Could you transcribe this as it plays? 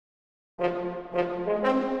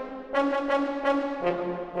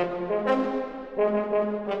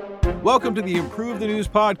Welcome to the Improve the News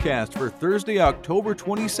podcast for Thursday, October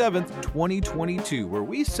 27th, 2022, where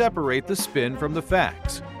we separate the spin from the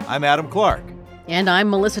facts. I'm Adam Clark. And I'm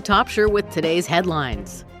Melissa Topshire with today's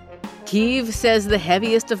headlines. Kyiv says the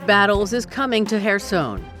heaviest of battles is coming to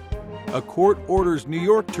Kherson. A court orders New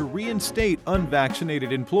York to reinstate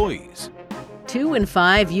unvaccinated employees. 2 in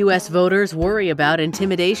 5 U.S. voters worry about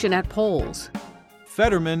intimidation at polls.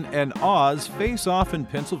 Fetterman and Oz face off in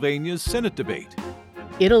Pennsylvania's Senate debate.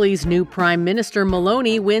 Italy's new Prime Minister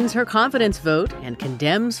Meloni wins her confidence vote and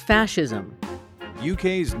condemns fascism.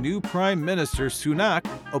 UK's new Prime Minister Sunak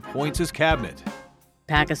appoints his cabinet.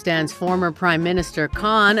 Pakistan's former Prime Minister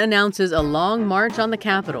Khan announces a long march on the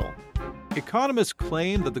capital. Economists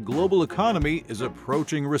claim that the global economy is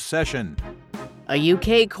approaching recession. A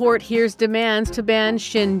UK court hears demands to ban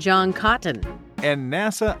Xinjiang cotton. And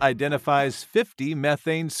NASA identifies 50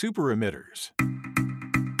 methane super-emitters.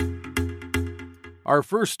 Our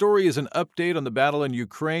first story is an update on the battle in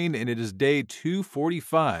Ukraine, and it is day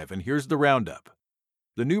 245, and here's the roundup.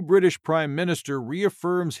 The new British Prime Minister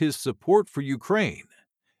reaffirms his support for Ukraine,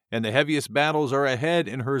 and the heaviest battles are ahead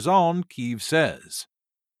in Kherson, Kyiv says.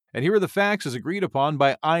 And here are the facts as agreed upon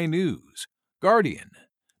by iNews, Guardian,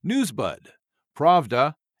 Newsbud,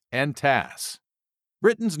 Pravda, and TASS.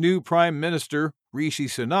 Britain's new Prime Minister, Rishi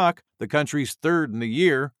Sunak, the country's third in the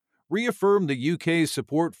year, reaffirmed the UK's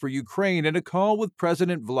support for Ukraine in a call with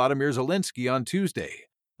President Volodymyr Zelensky on Tuesday.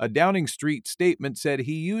 A Downing Street statement said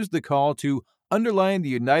he used the call to underline the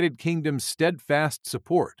United Kingdom's steadfast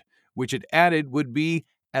support, which it added would be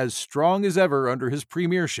as strong as ever under his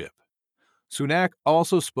premiership. Sunak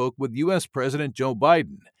also spoke with U.S. President Joe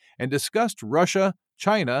Biden and discussed Russia,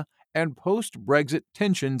 China, and post-Brexit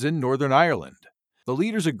tensions in Northern Ireland. The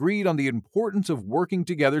leaders agreed on the importance of working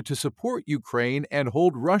together to support Ukraine and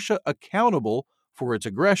hold Russia accountable for its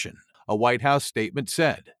aggression, a White House statement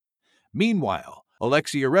said. Meanwhile,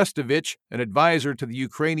 Alexei Arestovich, an advisor to the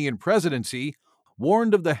Ukrainian presidency,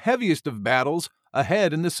 warned of the heaviest of battles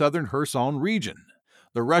ahead in the southern Kherson region.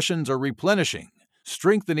 The Russians are replenishing,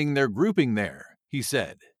 strengthening their grouping there, he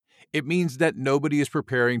said. It means that nobody is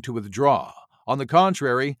preparing to withdraw. On the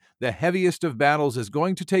contrary, the heaviest of battles is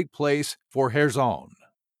going to take place for Kherson.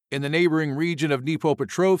 In the neighboring region of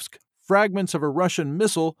Dnipropetrovsk, fragments of a Russian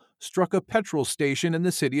missile struck a petrol station in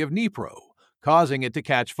the city of Dnipro, causing it to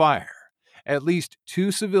catch fire. At least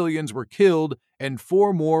 2 civilians were killed and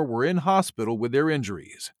 4 more were in hospital with their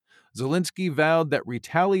injuries. Zelensky vowed that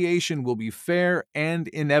retaliation will be fair and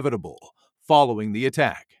inevitable following the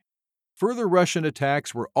attack. Further Russian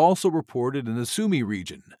attacks were also reported in the Sumy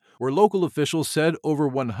region, where local officials said over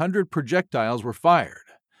 100 projectiles were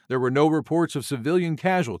fired. There were no reports of civilian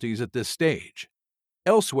casualties at this stage.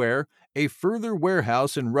 Elsewhere, a further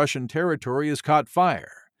warehouse in Russian territory has caught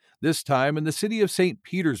fire, this time in the city of St.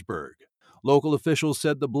 Petersburg. Local officials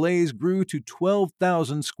said the blaze grew to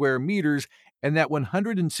 12,000 square meters and that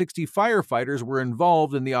 160 firefighters were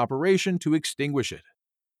involved in the operation to extinguish it.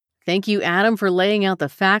 Thank you, Adam, for laying out the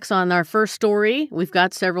facts on our first story. We've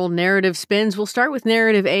got several narrative spins. We'll start with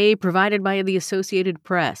narrative A, provided by the Associated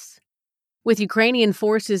Press. With Ukrainian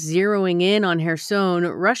forces zeroing in on Kherson,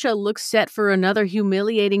 Russia looks set for another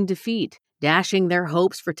humiliating defeat, dashing their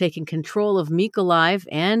hopes for taking control of Mykolaiv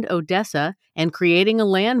and Odessa and creating a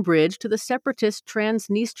land bridge to the separatist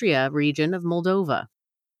Transnistria region of Moldova.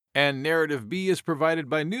 And narrative B is provided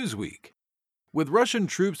by Newsweek. With Russian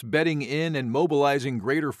troops bedding in and mobilizing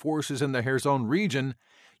greater forces in the Kherson region,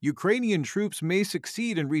 Ukrainian troops may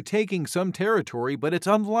succeed in retaking some territory, but it's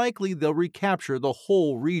unlikely they'll recapture the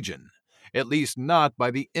whole region, at least not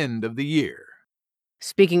by the end of the year.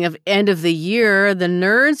 Speaking of end of the year, the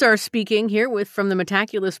nerds are speaking here from the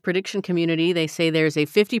Metaculus prediction community. They say there's a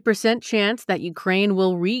 50% chance that Ukraine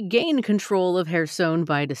will regain control of Kherson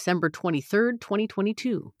by December 23rd,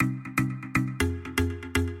 2022.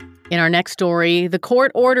 In our next story, the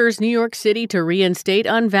court orders New York City to reinstate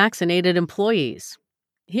unvaccinated employees.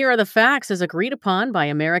 Here are the facts as agreed upon by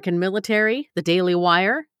American Military, The Daily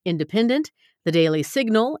Wire, Independent, The Daily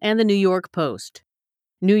Signal, and The New York Post.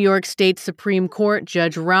 New York State Supreme Court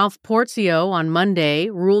Judge Ralph Porzio on Monday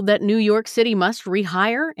ruled that New York City must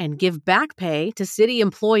rehire and give back pay to city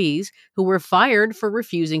employees who were fired for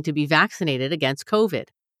refusing to be vaccinated against COVID.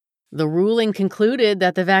 The ruling concluded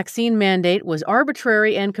that the vaccine mandate was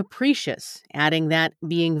arbitrary and capricious, adding that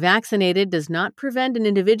being vaccinated does not prevent an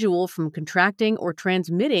individual from contracting or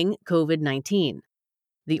transmitting COVID-19.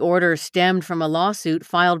 The order stemmed from a lawsuit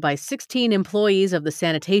filed by 16 employees of the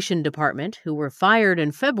sanitation department who were fired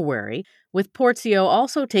in February, with Porzio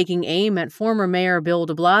also taking aim at former Mayor Bill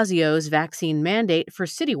de Blasio's vaccine mandate for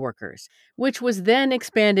city workers, which was then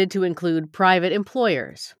expanded to include private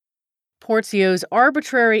employers. Porzio's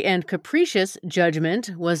arbitrary and capricious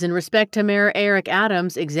judgment was in respect to Mayor Eric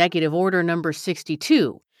Adams' Executive Order No.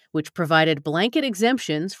 62, which provided blanket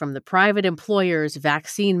exemptions from the private employer's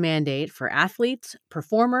vaccine mandate for athletes,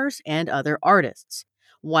 performers, and other artists,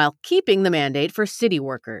 while keeping the mandate for city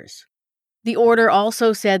workers. The order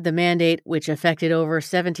also said the mandate, which affected over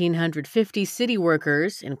 1,750 city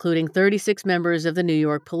workers, including 36 members of the New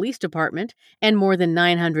York Police Department and more than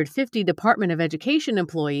 950 Department of Education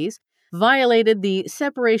employees, violated the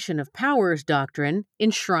separation of powers doctrine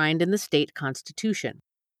enshrined in the state constitution.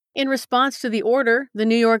 In response to the order, the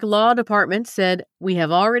New York Law Department said, "We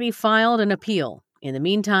have already filed an appeal. In the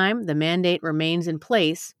meantime, the mandate remains in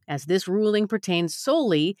place, as this ruling pertains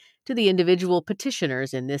solely to the individual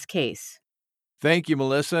petitioners in this case." Thank you,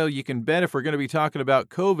 Melissa. You can bet if we're going to be talking about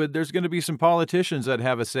COVID, there's going to be some politicians that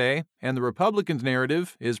have a say, and the Republicans'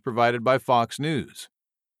 narrative is provided by Fox News.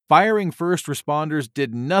 Firing first responders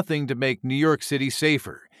did nothing to make New York City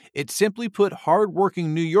safer. It simply put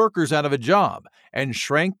hardworking New Yorkers out of a job and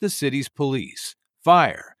shrank the city's police,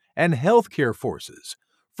 fire, and healthcare forces.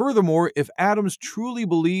 Furthermore, if Adams truly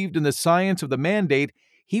believed in the science of the mandate,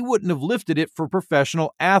 he wouldn't have lifted it for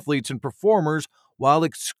professional athletes and performers while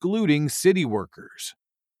excluding city workers.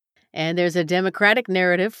 And there's a Democratic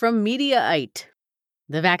narrative from Mediaite.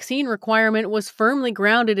 The vaccine requirement was firmly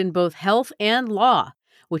grounded in both health and law,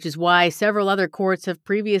 which is why several other courts have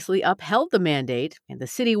previously upheld the mandate, and the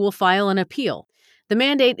city will file an appeal. The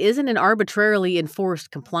mandate isn't an arbitrarily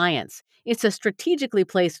enforced compliance. It's a strategically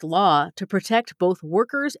placed law to protect both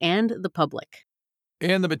workers and the public.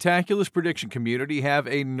 And the Metaculous prediction community have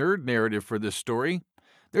a nerd narrative for this story.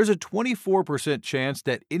 There's a 24% chance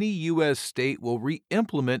that any U.S. state will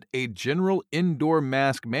re-implement a general indoor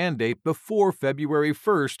mask mandate before February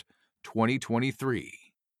 1st, 2023.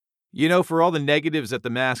 You know, for all the negatives that the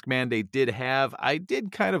mask mandate did have, I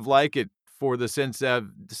did kind of like it for the sense of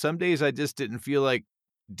some days I just didn't feel like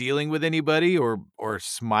dealing with anybody or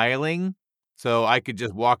smiling. So I could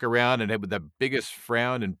just walk around and have the biggest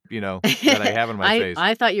frown and, that I have on my face.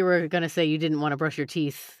 I thought you were going to say you didn't want to brush your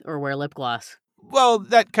teeth or wear lip gloss. Well,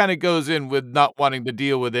 that kind of goes in with not wanting to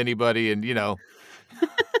deal with anybody and,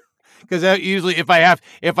 because usually if I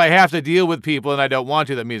have to deal with people and I don't want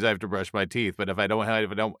to, that means I have to brush my teeth. But I don't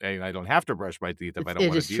have to brush my teeth if I don't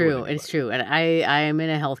want to deal with anybody. It's true. And I am in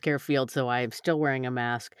a healthcare field, so I'm still wearing a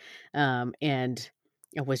mask. And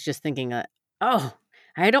I was just thinking, I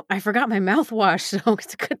forgot my mouthwash, so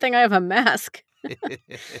it's a good thing I have a mask.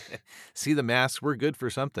 See, the masks were good for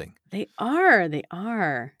something. They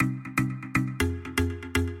are.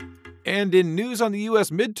 And in news on the U.S.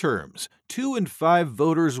 midterms, 2 in 5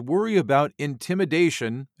 voters worry about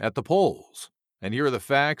intimidation at the polls. And here are the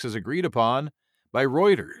facts as agreed upon by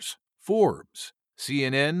Reuters, Forbes,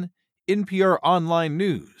 CNN, NPR Online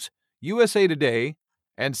News, USA Today,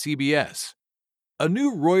 and CBS. A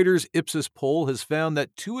new Reuters Ipsos poll has found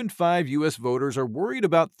that 2 in 5 U.S. voters are worried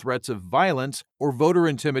about threats of violence or voter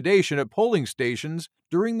intimidation at polling stations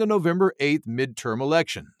during the November 8th midterm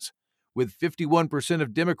elections, with 51%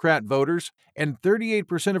 of Democrat voters and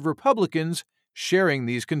 38% of Republicans sharing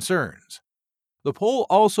these concerns. The poll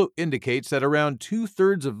also indicates that around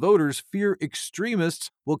 2/3 of voters fear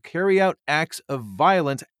extremists will carry out acts of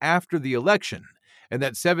violence after the election, and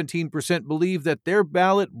that 17% believe that their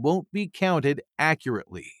ballot won't be counted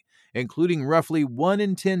accurately, including roughly 1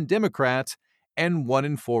 in 10 Democrats and 1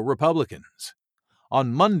 in 4 Republicans.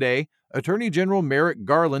 On Monday, Attorney General Merrick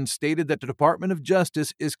Garland stated that the Department of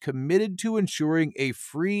Justice is committed to ensuring a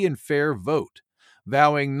free and fair vote,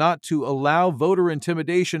 vowing not to allow voter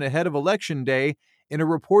intimidation ahead of Election Day in a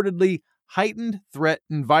reportedly heightened threat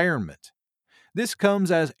environment. This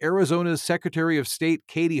comes as Arizona's Secretary of State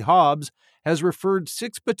Katie Hobbs has referred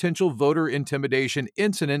 6 potential voter intimidation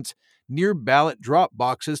incidents near ballot drop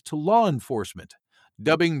boxes to law enforcement,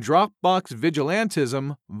 dubbing drop box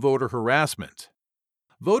vigilantism voter harassment.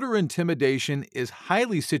 Voter intimidation is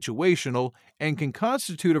highly situational and can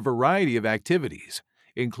constitute a variety of activities,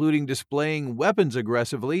 including displaying weapons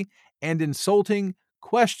aggressively and insulting,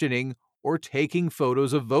 questioning, or taking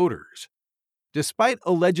photos of voters. Despite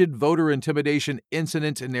alleged voter intimidation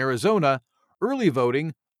incidents in Arizona, early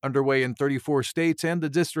voting, underway in 34 states and the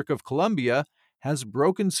District of Columbia, has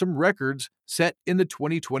broken some records set in the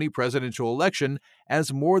 2020 presidential election,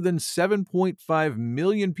 as more than 7.5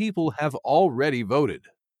 million people have already voted.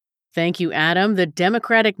 Thank you, Adam. The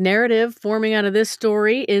Democratic narrative forming out of this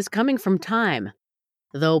story is coming from Time.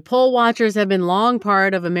 Though poll watchers have been long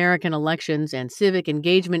part of American elections and civic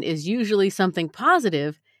engagement is usually something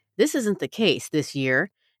positive, this isn't the case this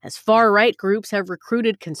year, as far-right groups have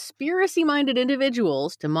recruited conspiracy-minded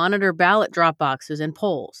individuals to monitor ballot drop boxes and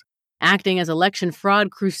polls. Acting as election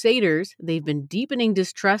fraud crusaders, they've been deepening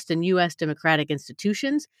distrust in U.S. democratic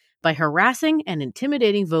institutions by harassing and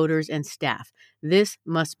intimidating voters and staff. This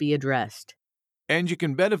must be addressed. And you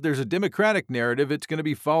can bet if there's a Democratic narrative, it's going to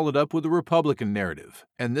be followed up with a Republican narrative.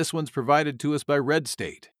 And this one's provided to us by Red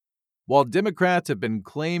State. While Democrats have been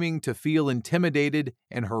claiming to feel intimidated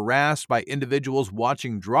and harassed by individuals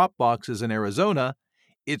watching drop boxes in Arizona,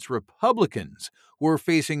 it's Republicans who are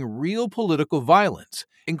facing real political violence,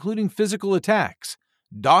 including physical attacks,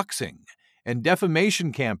 doxing, and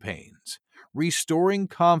defamation campaigns. Restoring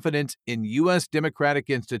confidence in U.S. democratic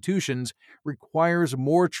institutions requires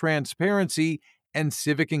more transparency and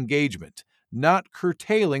civic engagement, not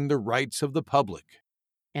curtailing the rights of the public.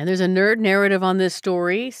 And there's a nerd narrative on this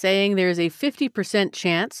story saying there's a 50%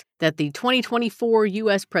 chance that the 2024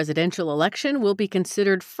 U.S. presidential election will be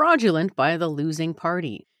considered fraudulent by the losing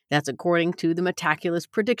party. That's according to the Metaculus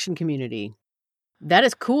prediction community. That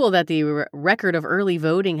is cool that the record of early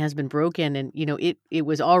voting has been broken, and it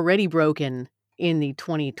was already broken in the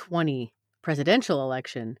 2020 presidential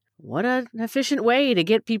election. What an efficient way to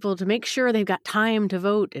get people to make sure they've got time to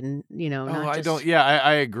vote, and not just.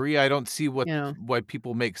 I agree. I don't see why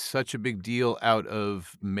people make such a big deal out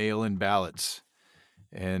of mail-in ballots,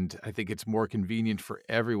 and I think it's more convenient for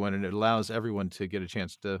everyone, and it allows everyone to get a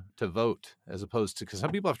chance to vote, as opposed to because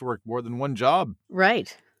some people have to work more than one job,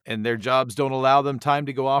 right? And their jobs don't allow them time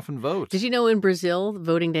to go off and vote. Did you know in Brazil,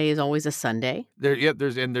 voting day is always a Sunday?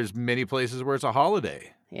 There's many places where it's a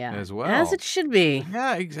holiday. Yeah, as well. As it should be.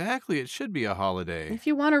 Yeah, exactly. It should be a holiday. If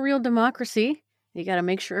you want a real democracy, you got to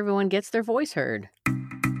make sure everyone gets their voice heard.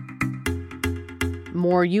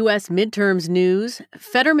 More U.S. midterms news.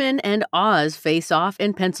 Fetterman and Oz face off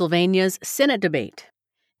in Pennsylvania's Senate debate.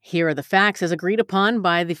 Here are the facts as agreed upon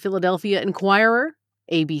by the Philadelphia Inquirer,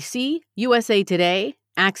 ABC, USA Today,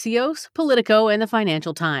 Axios, Politico, and the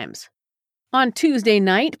Financial Times. On Tuesday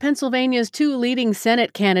night, Pennsylvania's two leading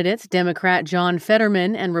Senate candidates, Democrat John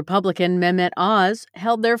Fetterman and Republican Mehmet Oz,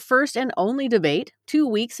 held their first and only debate 2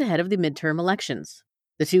 weeks ahead of the midterm elections.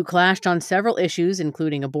 The two clashed on several issues,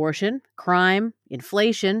 including abortion, crime,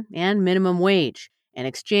 inflation, and minimum wage, and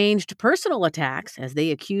exchanged personal attacks as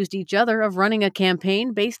they accused each other of running a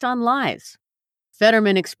campaign based on lies.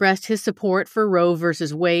 Fetterman expressed his support for Roe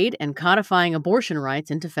v. Wade and codifying abortion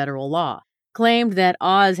rights into federal law, claimed that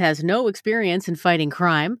Oz has no experience in fighting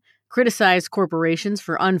crime, criticized corporations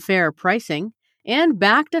for unfair pricing, and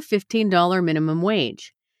backed a $15 minimum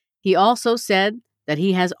wage. He also said that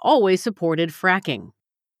he has always supported fracking.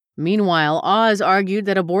 Meanwhile, Oz argued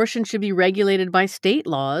that abortion should be regulated by state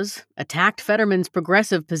laws, attacked Fetterman's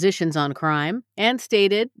progressive positions on crime, and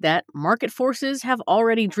stated that market forces have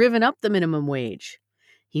already driven up the minimum wage.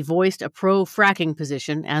 He voiced a pro-fracking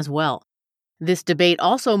position as well. This debate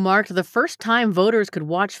also marked the first time voters could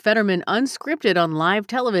watch Fetterman unscripted on live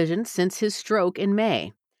television since his stroke in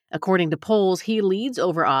May. According to polls, he leads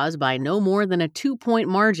over Oz by no more than a 2-point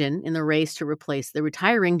margin in the race to replace the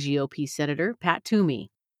retiring GOP Senator Pat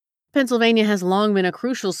Toomey. Pennsylvania has long been a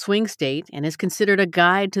crucial swing state and is considered a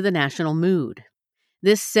guide to the national mood.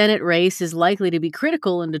 This Senate race is likely to be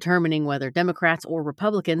critical in determining whether Democrats or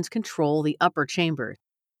Republicans control the upper chamber.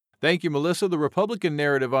 Thank you, Melissa. The Republican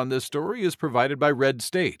narrative on this story is provided by Red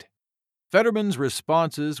State. Fetterman's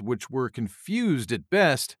responses, which were confused at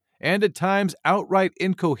best and at times outright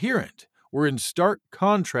incoherent, were in stark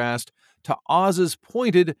contrast to Oz's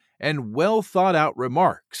pointed and well-thought-out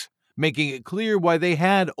remarks, making it clear why they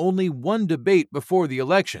had only one debate before the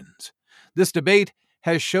elections. This debate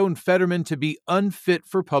has shown Fetterman to be unfit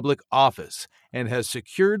for public office and has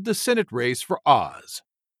secured the Senate race for Oz.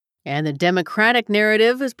 And the Democratic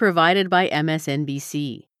narrative is provided by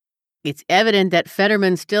MSNBC. It's evident that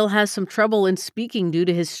Fetterman still has some trouble in speaking due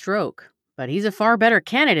to his stroke, but he's a far better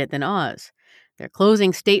candidate than Oz. Their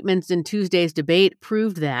closing statements in Tuesday's debate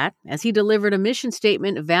proved that, as he delivered a mission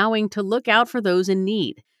statement vowing to look out for those in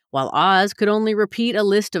need, while Oz could only repeat a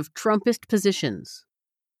list of Trumpist positions.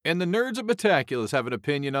 And the nerds at Metaculus have an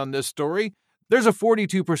opinion on this story. There's a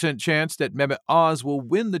 42% chance that Mehmet Oz will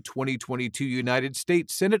win the 2022 United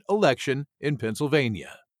States Senate election in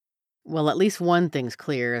Pennsylvania. Well, at least one thing's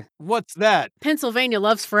clear. What's that? Pennsylvania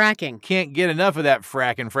loves fracking. Can't get enough of that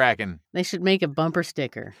fracking. They should make a bumper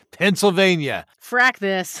sticker. Pennsylvania. Frack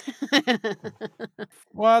this.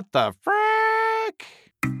 What the frack?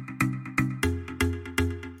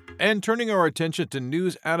 And turning our attention to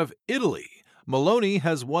news out of Italy, Meloni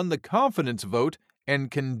has won the confidence vote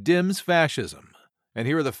and condemns fascism. And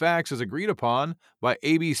here are the facts as agreed upon by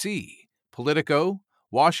ABC, Politico,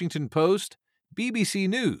 Washington Post, BBC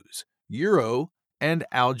News, Euro, and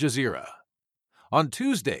Al Jazeera. On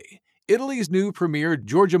Tuesday, Italy's new premier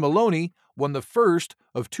Giorgia Meloni won the first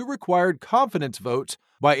of two required confidence votes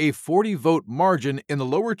by a 40-vote margin in the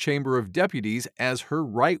lower chamber of deputies as her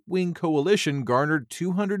right-wing coalition garnered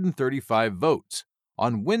 235 votes.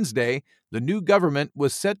 On Wednesday, the new government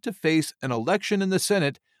was set to face an election in the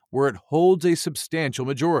Senate where it holds a substantial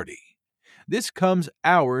majority. This comes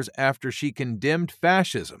hours after she condemned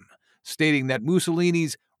fascism, stating that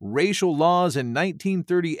Mussolini's racial laws in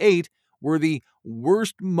 1938 were the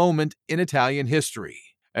worst moment in Italian history,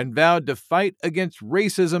 and vowed to fight against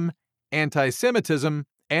racism, anti-Semitism,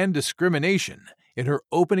 and discrimination in her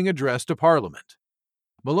opening address to Parliament.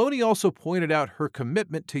 Meloni also pointed out her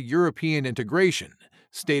commitment to European integration,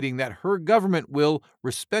 stating that her government will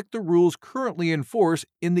respect the rules currently in force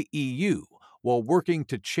in the EU, while working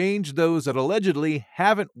to change those that allegedly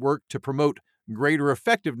haven't worked to promote greater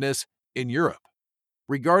effectiveness in Europe.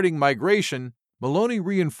 Regarding migration, Meloni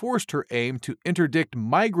reinforced her aim to interdict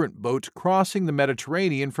migrant boats crossing the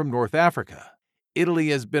Mediterranean from North Africa. Italy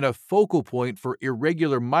has been a focal point for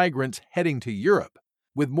irregular migrants heading to Europe,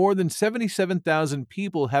 with more than 77,000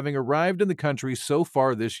 people having arrived in the country so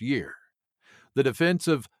far this year. The defense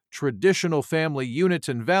of traditional family units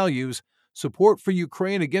and values, support for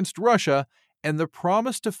Ukraine against Russia, and the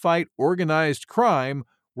promise to fight organized crime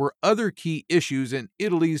were other key issues in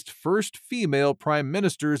Italy's first female prime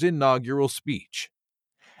minister's inaugural speech.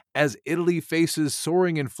 As Italy faces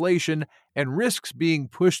soaring inflation and risks being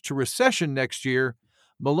pushed to recession next year,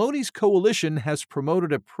 Meloni's coalition has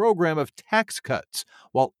promoted a program of tax cuts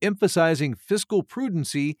while emphasizing fiscal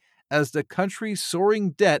prudency as the country's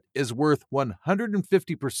soaring debt is worth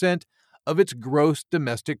 150% of its gross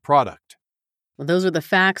domestic product. Well, those are the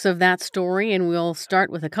facts of that story, and we'll start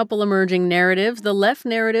with a couple emerging narratives. The left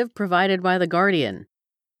narrative provided by The Guardian.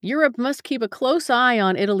 Europe must keep a close eye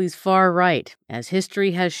on Italy's far right, as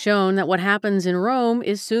history has shown that what happens in Rome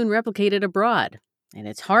is soon replicated abroad. And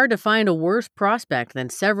it's hard to find a worse prospect than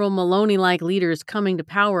several Meloni-like leaders coming to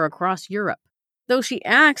power across Europe. Though she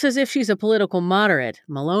acts as if she's a political moderate,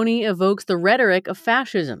 Meloni evokes the rhetoric of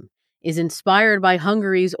fascism, is inspired by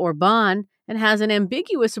Hungary's Orbán, and has an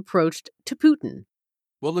ambiguous approach to Putin.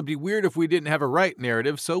 Well, it'd be weird if we didn't have a right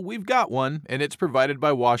narrative, so we've got one, and it's provided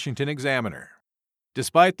by Washington Examiner.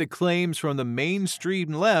 Despite the claims from the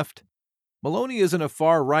mainstream left, Meloni isn't a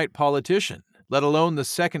far-right politician, let alone the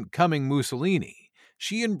second coming Mussolini.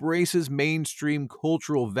 She embraces mainstream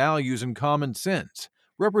cultural values and common sense,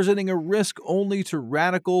 representing a risk only to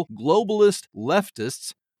radical globalist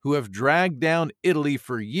leftists who have dragged down Italy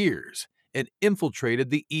for years and infiltrated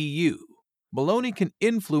the EU. Meloni can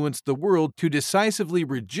influence the world to decisively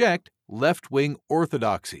reject left-wing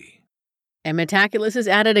orthodoxy. And Metaculus is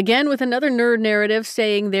at it again with another nerd narrative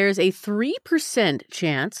saying there's a 3%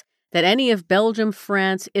 chance that any of Belgium,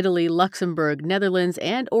 France, Italy, Luxembourg, Netherlands,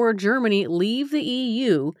 and or Germany leave the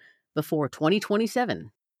EU before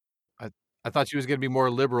 2027. I thought she was going to be more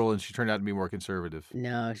liberal, and she turned out to be more conservative.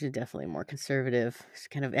 No, she's definitely more conservative. She's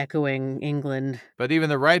kind of echoing England. But even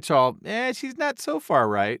the right's all, she's not so far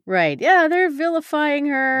right. Right. Yeah, they're vilifying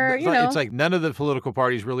her, It's like none of the political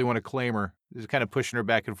parties really want to claim her. They're kind of pushing her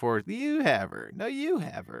back and forth. You have her. No, you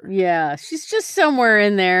have her. Yeah, she's just somewhere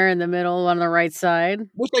in there in the middle on the right side.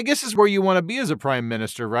 Which I guess is where you want to be as a prime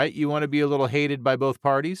minister, right? You want to be a little hated by both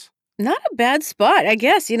parties? Not a bad spot, I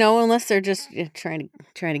guess, unless they're just trying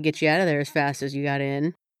to get you out of there as fast as you got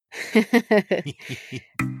in.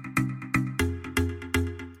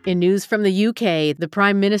 In news from the UK, the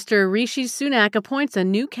Prime Minister Rishi Sunak appoints a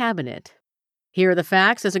new cabinet. Here are the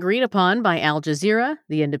facts as agreed upon by Al Jazeera,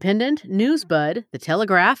 The Independent, Newsbud, The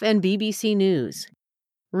Telegraph, and BBC News.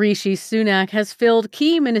 Rishi Sunak has filled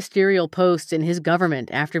key ministerial posts in his government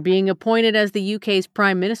after being appointed as the UK's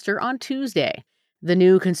Prime Minister on Tuesday. The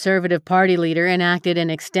new Conservative Party leader enacted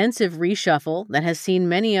an extensive reshuffle that has seen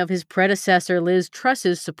many of his predecessor Liz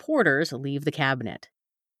Truss's supporters leave the cabinet.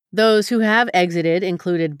 Those who have exited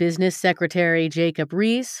included Business Secretary Jacob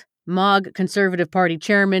Rees, MOG Conservative Party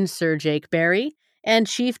Chairman Sir Jake Berry, and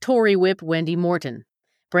Chief Tory Whip Wendy Morton.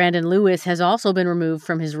 Brandon Lewis has also been removed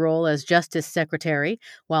from his role as Justice Secretary,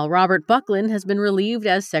 while Robert Buckland has been relieved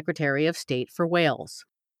as Secretary of State for Wales.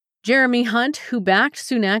 Jeremy Hunt, who backed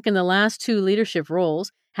Sunak in the last two leadership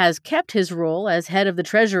roles, has kept his role as head of the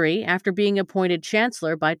Treasury after being appointed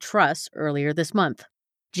Chancellor by Truss earlier this month.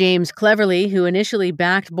 James Cleverly, who initially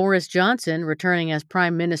backed Boris Johnson returning as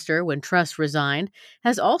prime minister when Truss resigned,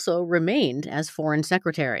 has also remained as foreign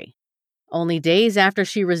secretary. Only days after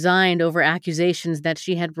she resigned over accusations that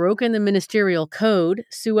she had broken the ministerial code,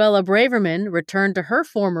 Suella Braverman returned to her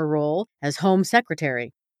former role as Home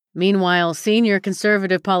Secretary. Meanwhile, senior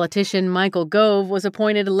conservative politician Michael Gove was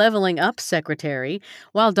appointed Levelling Up Secretary,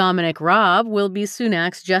 while Dominic Raab will be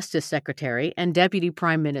Sunak's Justice Secretary and Deputy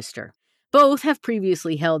Prime Minister. Both have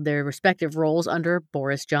previously held their respective roles under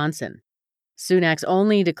Boris Johnson. Sunak's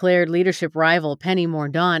only declared leadership rival, Penny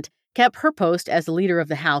Mordaunt, kept her post as the leader of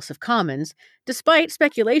the House of Commons, despite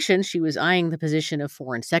speculation she was eyeing the position of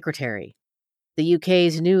Foreign Secretary. The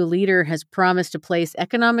UK's new leader has promised to place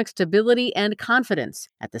economic stability and confidence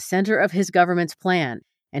at the center of his government's plan,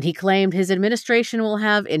 and he claimed his administration will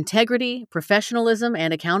have integrity, professionalism,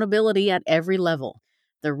 and accountability at every level.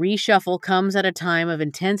 The reshuffle comes at a time of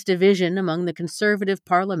intense division among the Conservative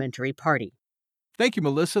Parliamentary Party. Thank you,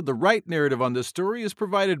 Melissa. The right narrative on this story is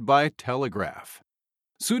provided by Telegraph.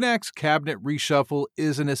 Sunak's cabinet reshuffle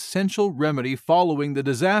is an essential remedy following the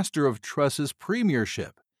disaster of Truss's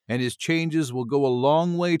premiership, and his changes will go a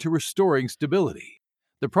long way to restoring stability.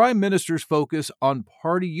 The Prime Minister's focus on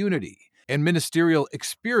party unity and ministerial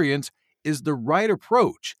experience is the right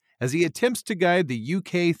approach as he attempts to guide the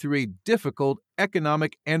UK through a difficult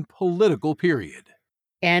economic and political period.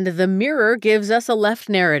 And the Mirror gives us a left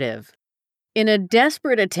narrative. In a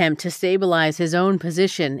desperate attempt to stabilize his own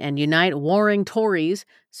position and unite warring Tories,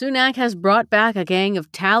 Sunak has brought back a gang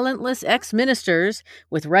of talentless ex-ministers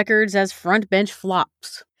with records as frontbench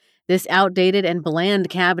flops. This outdated and bland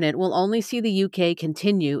cabinet will only see the UK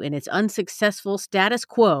continue in its unsuccessful status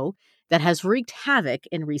quo that has wreaked havoc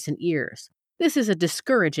in recent years. This is a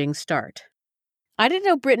discouraging start. I didn't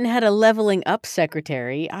know Britain had a levelling up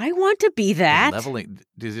secretary. I want to be that. Leveling?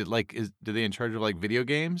 Is it like, do they in charge of like video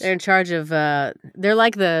games? They're in charge of, they're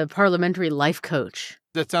like the parliamentary life coach.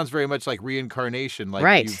 That sounds very much like reincarnation. Like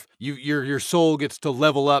right. Your soul gets to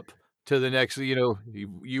level up to the next,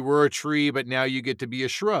 you were a tree, but now you get to be a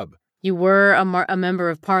shrub. You were a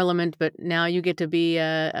member of parliament, but now you get to be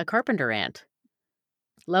a carpenter ant.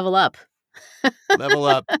 Level up. Level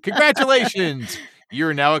up. Congratulations.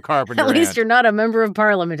 You're now a carpenter ant. At least ant. You're not a member of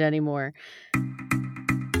parliament anymore.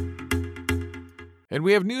 And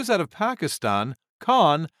we have news out of Pakistan.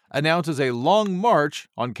 Khan announces a long march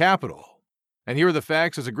on Capitol. And here are the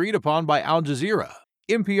facts as agreed upon by Al Jazeera,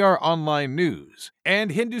 NPR Online News,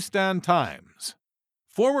 and Hindustan Times.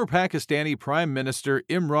 Former Pakistani Prime Minister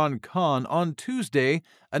Imran Khan on Tuesday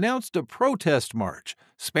announced a protest march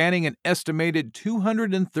spanning an estimated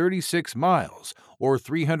 236 miles, or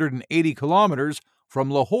 380 kilometers,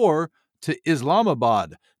 from Lahore to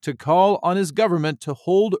Islamabad to call on his government to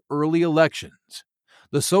hold early elections.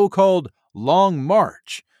 The so-called Long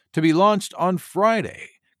March, to be launched on Friday,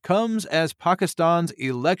 comes as Pakistan's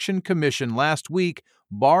Election Commission last week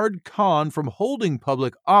barred Khan from holding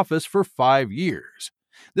public office for 5 years.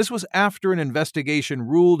 This was after an investigation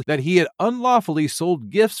ruled that he had unlawfully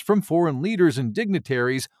sold gifts from foreign leaders and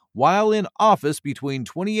dignitaries while in office between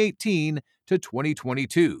 2018 to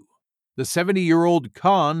 2022. The 70-year-old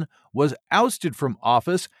Khan was ousted from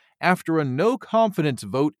office after a no-confidence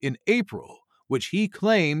vote in April, which he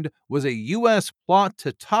claimed was a U.S. plot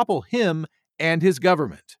to topple him and his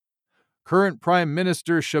government. Current Prime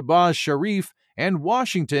Minister Shehbaz Sharif and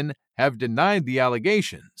Washington have denied the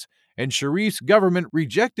allegations, and Sharif's government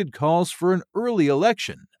rejected calls for an early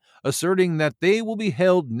election, asserting that they will be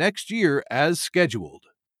held next year as scheduled.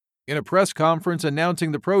 In a press conference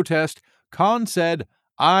announcing the protest, Khan said,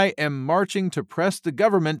 "I am marching to press the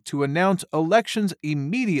government to announce elections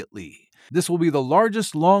immediately. This will be the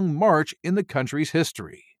largest long march in the country's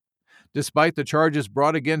history." Despite the charges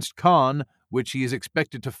brought against Khan, which he is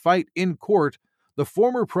expected to fight in court, the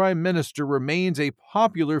former prime minister remains a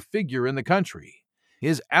popular figure in the country.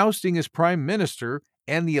 His ousting as prime minister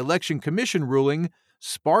and the Election Commission ruling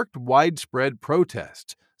sparked widespread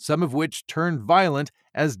protests, some of which turned violent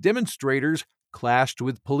as demonstrators clashed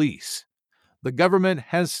with police. The government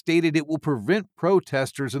has stated it will prevent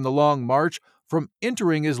protesters in the Long March from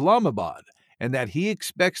entering Islamabad, and that he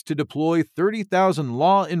expects to deploy 30,000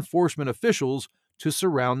 law enforcement officials to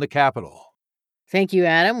surround the capital. Thank you,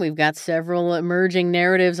 Adam. We've got several emerging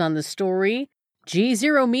narratives on the story.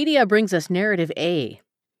 G0 Media brings us Narrative A.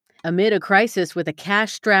 Amid a crisis with a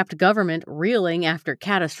cash-strapped government reeling after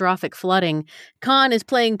catastrophic flooding, Khan is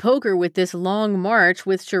playing poker with this long march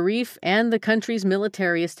with Sharif and the country's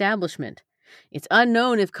military establishment. It's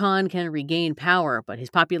unknown if Khan can regain power, but his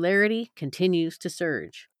popularity continues to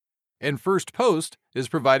surge. And First Post is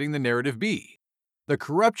providing the Narrative B. The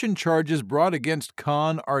corruption charges brought against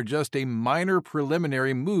Khan are just a minor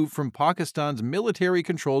preliminary move from Pakistan's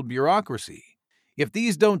military-controlled bureaucracy. If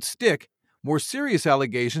these don't stick, more serious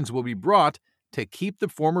allegations will be brought to keep the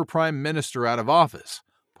former prime minister out of office,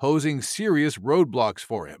 posing serious roadblocks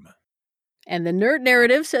for him. And the nerd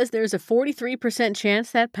narrative says there's a 43%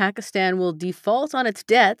 chance that Pakistan will default on its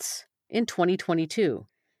debts in 2022.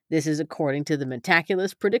 This is according to the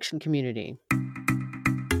Metaculous prediction community.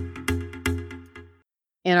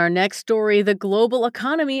 In our next story, the global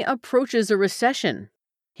economy approaches a recession.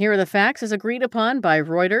 Here are the facts as agreed upon by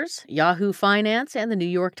Reuters, Yahoo Finance, and the New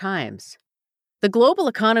York Times. The global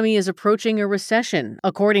economy is approaching a recession,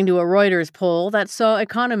 according to a Reuters poll that saw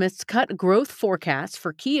economists cut growth forecasts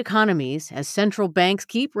for key economies as central banks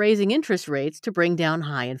keep raising interest rates to bring down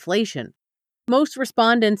high inflation. Most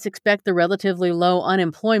respondents expect the relatively low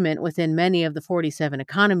unemployment within many of the 47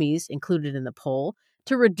 economies included in the poll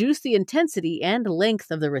to reduce the intensity and length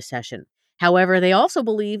of the recession. However, they also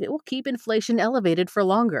believe it will keep inflation elevated for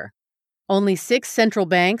longer. Only 6 central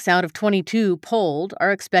banks out of 22 polled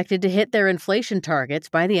are expected to hit their inflation targets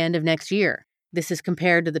by the end of next year. This is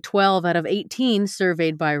compared to the 12 out of 18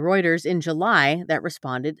 surveyed by Reuters in July that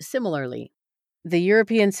responded similarly. The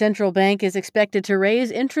European Central Bank is expected to raise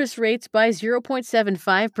interest rates by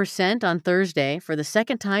 0.75% on Thursday for the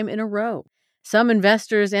second time in a row. Some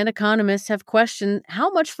investors and economists have questioned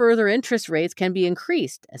how much further interest rates can be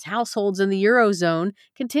increased as households in the Eurozone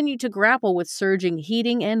continue to grapple with surging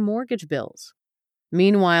heating and mortgage bills.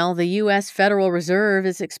 Meanwhile, the U.S. Federal Reserve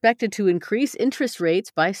is expected to increase interest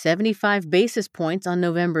rates by 75 basis points on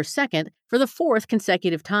November 2nd for the 4th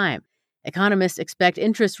consecutive time. Economists expect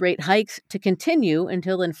interest rate hikes to continue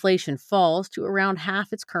until inflation falls to around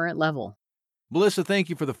half its current level. Melissa, thank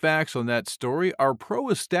you for the facts on that story. Our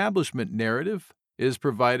pro-establishment narrative is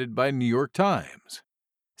provided by New York Times.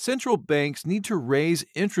 Central banks need to raise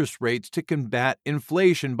interest rates to combat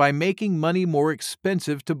inflation by making money more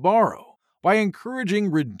expensive to borrow. By encouraging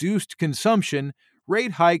reduced consumption,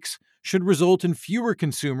 rate hikes should result in fewer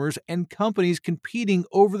consumers and companies competing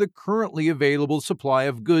over the currently available supply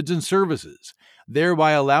of goods and services,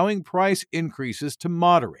 thereby allowing price increases to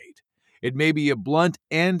moderate. It may be a blunt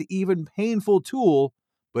and even painful tool,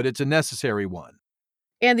 but it's a necessary one.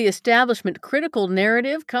 And the establishment critical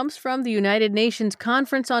narrative comes from the United Nations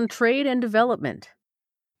Conference on Trade and Development.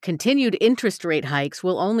 Continued interest rate hikes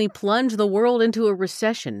will only plunge the world into a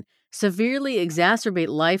recession, severely exacerbate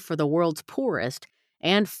life for the world's poorest,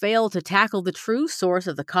 and fail to tackle the true source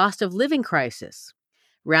of the cost of living crisis.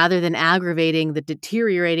 Rather than aggravating the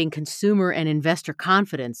deteriorating consumer and investor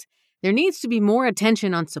confidence, there needs to be more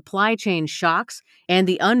attention on supply chain shocks and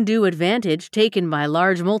the undue advantage taken by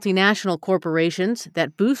large multinational corporations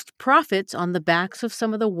that boost profits on the backs of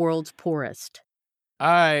some of the world's poorest.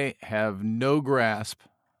 I have no grasp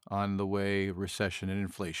on the way recession and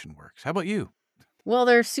inflation works. How about you? Well,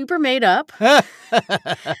 they're super made up,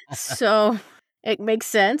 so it makes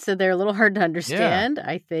sense that they're a little hard to understand,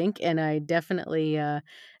 I think, and I definitely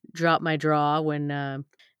drop my jaw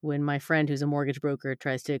when my friend who's a mortgage broker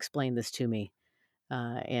tries to explain this to me,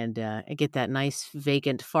 and I get that nice,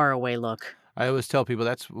 vacant, faraway look. I always tell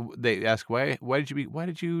people they ask why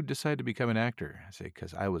did you decide to become an actor? I say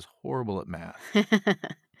because I was horrible at math.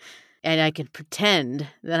 And I can pretend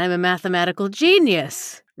that I'm a mathematical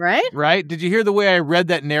genius, right? Right? Did you hear the way I read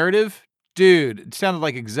that narrative? Dude, it sounded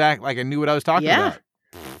like I knew what I was talking about.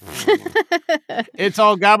 It's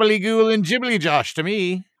all gobbly-gool and jibbly-josh to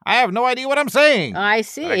me. I have no idea what I'm saying. I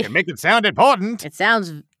see. I can make it sound important. It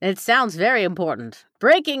sounds very important.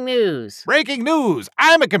 Breaking news. Breaking news.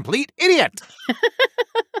 I'm a complete idiot.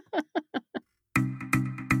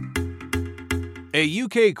 A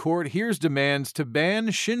UK court hears demands to ban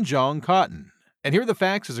Xinjiang cotton. And here are the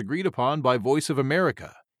facts as agreed upon by Voice of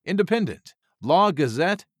America, Independent, Law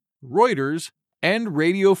Gazette, Reuters, and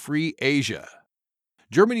Radio Free Asia.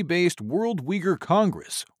 Germany-based World Uyghur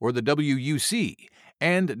Congress, or the WUC,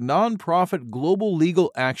 and non-profit Global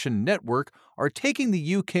Legal Action Network are taking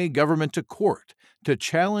the UK government to court to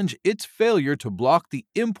challenge its failure to block the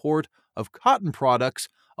import of cotton products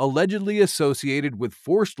allegedly associated with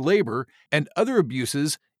forced labor and other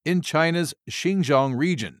abuses in China's Xinjiang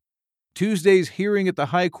region. Tuesday's hearing at the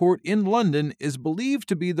High Court in London is believed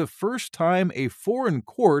to be the first time a foreign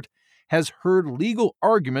court has heard legal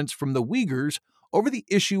arguments from the Uyghurs over the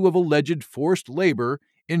issue of alleged forced labor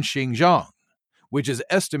in Xinjiang, which is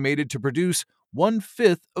estimated to produce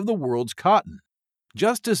 1/5 of the world's cotton.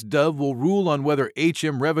 Justice Dove will rule on whether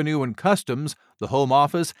HM Revenue and Customs, the Home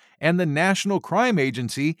Office, and the National Crime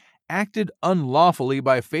Agency acted unlawfully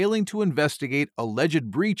by failing to investigate alleged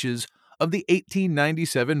breaches of the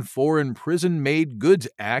 1897 Foreign Prison-Made Goods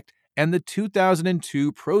Act and the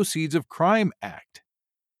 2002 Proceeds of Crime Act.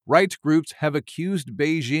 Rights groups have accused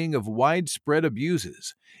Beijing of widespread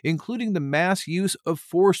abuses, including the mass use of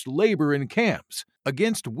forced labor in camps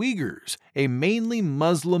against Uyghurs, a mainly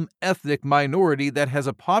Muslim ethnic minority that has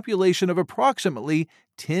a population of approximately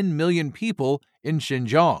 10 million people in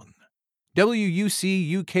Xinjiang.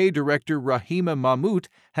 WUC UK Director Rahima Mahmood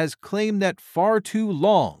has claimed that far too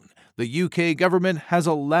long the UK government has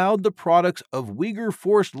allowed the products of Uyghur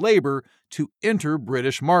forced labor to enter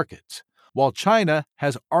British markets, while China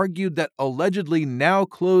has argued that allegedly now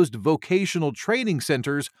closed vocational training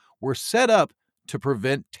centers were set up to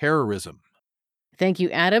prevent terrorism. Thank you,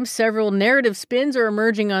 Adam. Several narrative spins are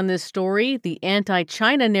emerging on this story. The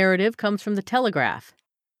anti-China narrative comes from The Telegraph.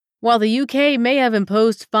 While the UK may have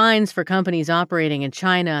imposed fines for companies operating in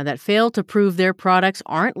China that fail to prove their products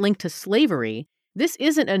aren't linked to slavery, this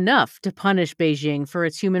isn't enough to punish Beijing for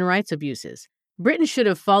its human rights abuses. Britain should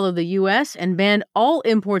have followed the U.S. and banned all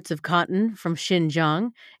imports of cotton from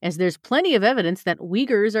Xinjiang, as there's plenty of evidence that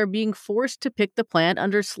Uyghurs are being forced to pick the plant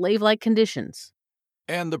under slave-like conditions.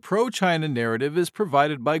 And the pro-China narrative is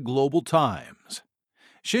provided by Global Times.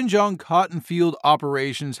 Xinjiang cotton field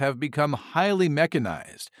operations have become highly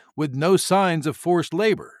mechanized, with no signs of forced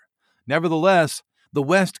labor. Nevertheless, the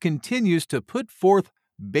West continues to put forth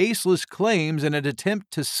baseless claims in an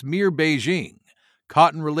attempt to smear Beijing.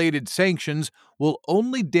 Cotton-related sanctions will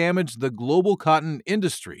only damage the global cotton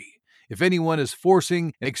industry. If anyone is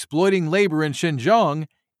forcing and exploiting labor in Xinjiang,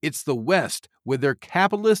 it's the West with their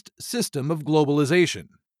capitalist system of globalization.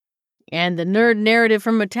 And the nerd narrative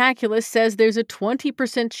from Metaculus says there's a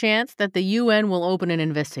 20% chance that the UN will open an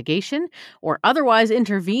investigation or otherwise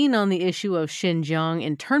intervene on the issue of Xinjiang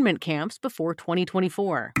internment camps before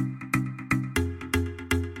 2024.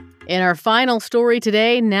 In our final story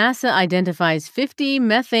today, NASA identifies 50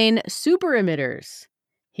 methane super emitters.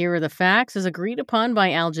 Here are the facts as agreed upon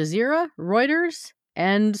by Al Jazeera, Reuters,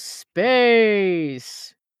 and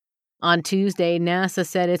Space. On Tuesday, NASA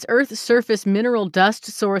said its Earth surface mineral dust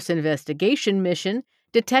source investigation mission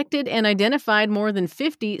detected and identified more than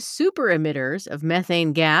 50 super emitters of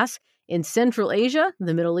methane gas in Central Asia,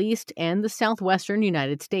 the Middle East, and the southwestern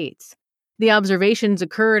United States. The observations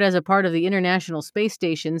occurred as a part of the International Space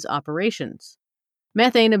Station's operations.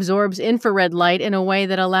 Methane absorbs infrared light in a way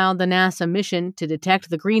that allowed the NASA mission to detect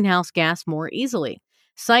the greenhouse gas more easily.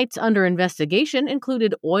 Sites under investigation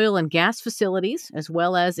included oil and gas facilities, as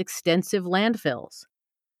well as extensive landfills.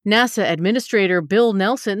 NASA Administrator Bill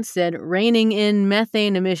Nelson said reining in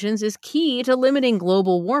methane emissions is key to limiting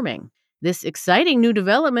global warming. This exciting new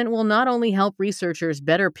development will not only help researchers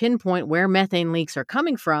better pinpoint where methane leaks are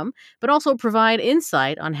coming from, but also provide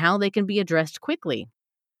insight on how they can be addressed quickly.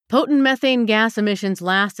 Potent methane gas emissions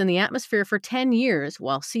last in the atmosphere for 10 years,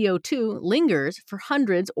 while CO2 lingers for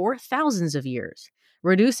hundreds or thousands of years.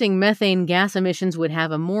 Reducing methane gas emissions would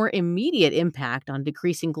have a more immediate impact on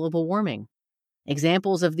decreasing global warming.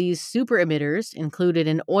 Examples of these super emitters included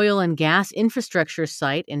an oil and gas infrastructure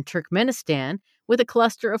site in Turkmenistan with a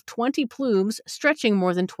cluster of 20 plumes stretching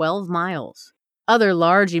more than 12 miles. Other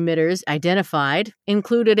large emitters identified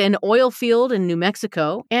included an oil field in New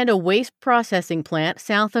Mexico and a waste processing plant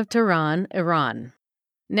south of Tehran, Iran.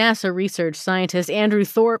 NASA research scientist Andrew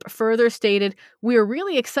Thorpe further stated, "We are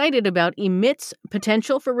really excited about EMIT's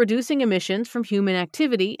potential for reducing emissions from human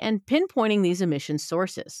activity and pinpointing these emission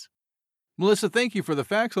sources." Melissa, thank you for the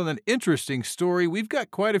facts on an interesting story. We've got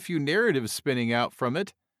quite a few narratives spinning out from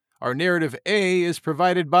it. Our narrative A is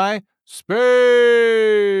provided by Space.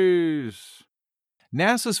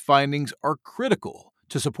 NASA's findings are critical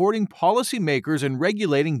to supporting policymakers in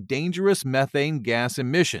regulating dangerous methane gas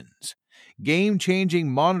emissions.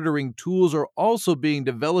 Game-changing monitoring tools are also being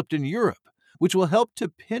developed in Europe, which will help to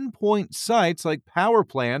pinpoint sites like power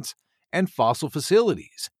plants and fossil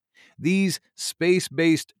facilities. These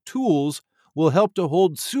space-based tools will help to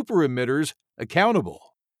hold super emitters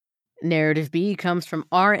accountable. Narrative B comes from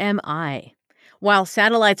RMI. While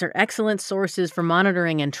satellites are excellent sources for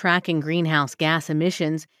monitoring and tracking greenhouse gas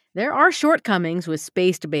emissions, there are shortcomings with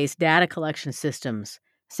space-based data collection systems.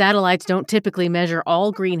 Satellites don't typically measure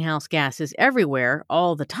all greenhouse gases everywhere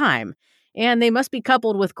all the time, and they must be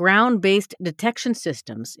coupled with ground-based detection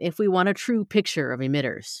systems if we want a true picture of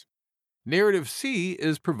emitters. Narrative C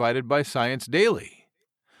is provided by Science Daily.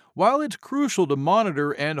 While it's crucial to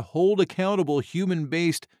monitor and hold accountable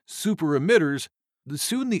human-based super emitters,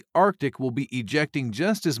 soon the Arctic will be ejecting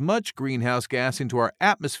just as much greenhouse gas into our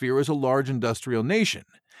atmosphere as a large industrial nation,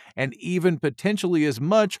 and even potentially as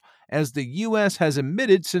much as the U.S. has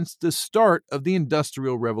emitted since the start of the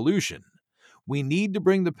Industrial Revolution. we need to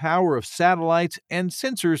bring the power of satellites and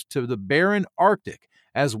sensors to the barren Arctic,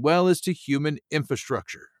 as well as to human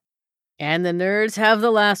infrastructure. And the nerds have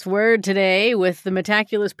the last word today, with the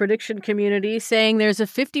Metaculus prediction community saying there's a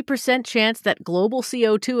 50% chance that global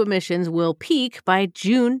CO2 emissions will peak by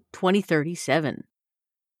June 2037.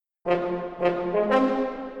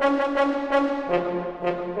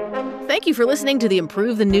 Thank you for listening to the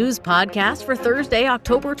Improve the News podcast for Thursday,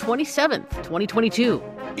 October 27th, 2022.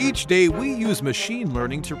 Each day, we use machine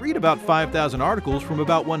learning to read about 5,000 articles from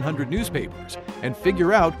about 100 newspapers and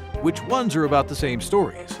figure out which ones are about the same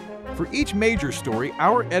stories. For each major story,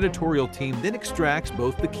 our editorial team then extracts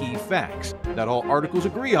both the key facts that all articles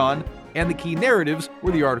agree on and the key narratives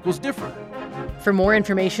where the articles differ. For more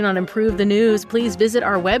information on Improve the News, please visit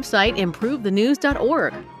our website,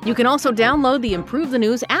 improvethenews.org. You can also download the Improve the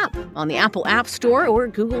News app on the Apple App Store or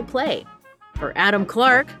Google Play. For Adam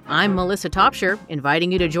Clark, I'm Melissa Topshire,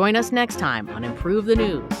 inviting you to join us next time on Improve the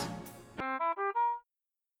News.